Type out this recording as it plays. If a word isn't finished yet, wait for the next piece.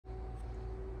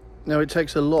Now, it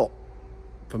takes a lot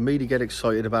for me to get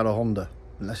excited about a Honda,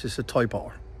 unless it's a Type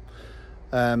R.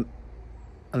 And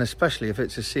especially if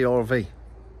it's a CRV.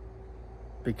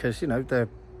 Because, you know, they're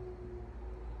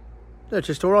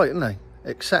just all right, aren't they?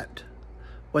 Except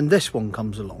when this one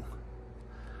comes along.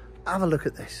 Have a look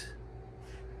at this.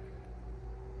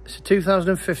 It's a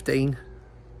 2015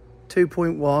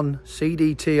 2.1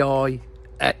 CDTI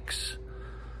X.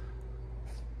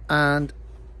 And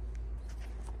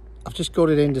I've just got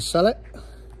it in to sell it.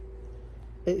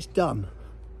 It's done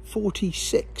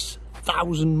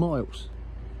 46,000 miles.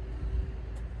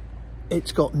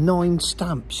 It's got 9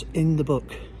 stamps in the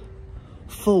book.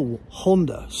 Full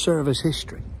Honda service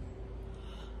history.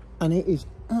 And it is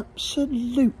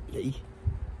absolutely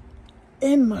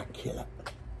immaculate.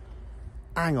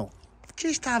 Hang on,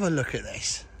 just have a look at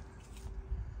this.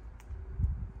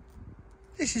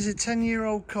 This is a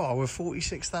 10-year-old car with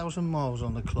 46,000 miles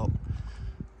on the clock.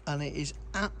 And it is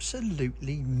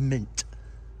absolutely mint.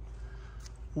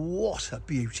 What a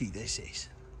beauty this is.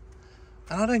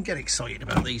 And I don't get excited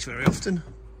about these very often,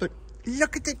 but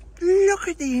look at the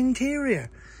interior.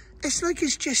 It's like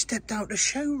it's just stepped out the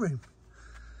showroom.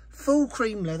 Full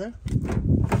cream leather.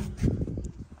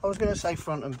 I was going to say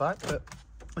front and back, but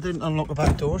I didn't unlock the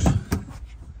back doors.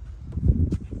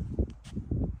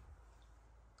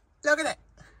 Look at it.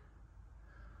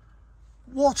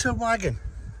 What a wagon.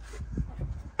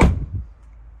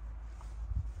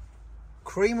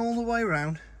 Cream all the way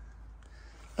around.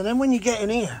 And then when you get in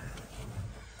here,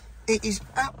 it is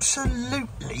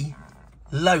absolutely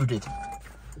loaded.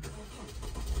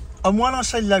 And when I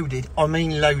say loaded, I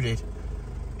mean loaded.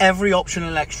 Every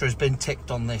optional extra has been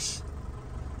ticked on this.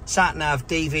 Sat nav,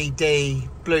 DVD,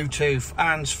 Bluetooth,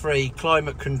 hands-free,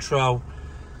 climate control,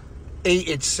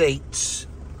 heated seats,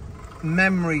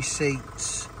 memory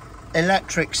seats,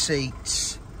 electric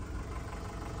seats,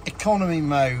 economy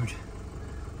mode,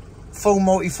 full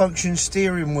multifunction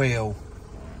steering wheel,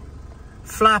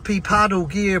 Flappy paddle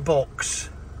gearbox.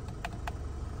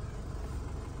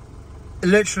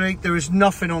 Literally, there is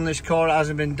nothing on this car that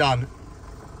hasn't been done.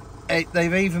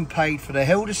 They've even paid for the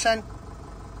hill descent.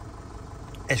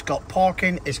 It's got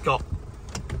parking. It's got,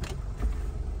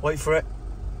 wait for it,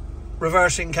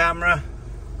 reversing camera,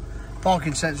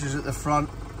 parking sensors at the front,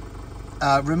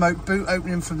 remote boot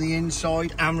opening from the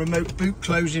inside and remote boot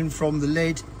closing from the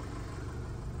lid.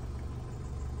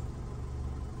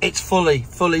 It's fully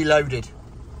loaded.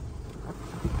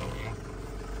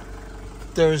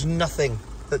 There is nothing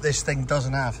that this thing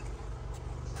doesn't have.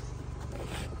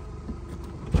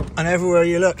 And everywhere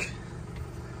you look,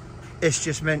 it's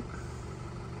just mint.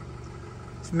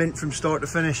 It's mint from start to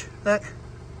finish. Look,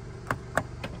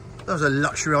 that was a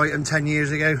luxury item 10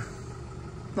 years ago.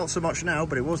 Not so much now,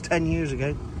 but it was 10 years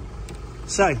ago.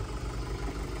 So,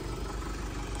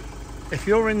 if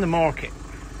you're in the market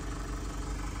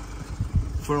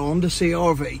for a Honda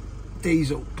CRV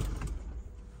diesel,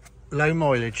 low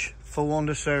mileage, full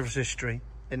Honda service history,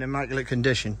 in immaculate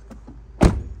condition,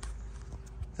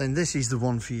 then this is the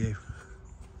one for you.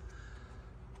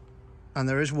 And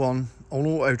there is one on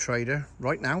Auto Trader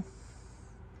right now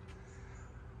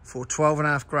for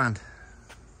 12.5 grand.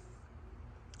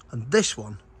 And this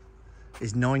one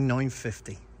is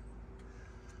 9,950.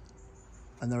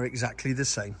 And they're exactly the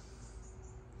same.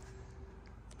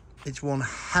 It's one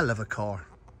hell of a car.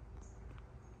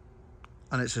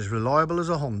 And it's as reliable as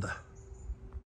a Honda.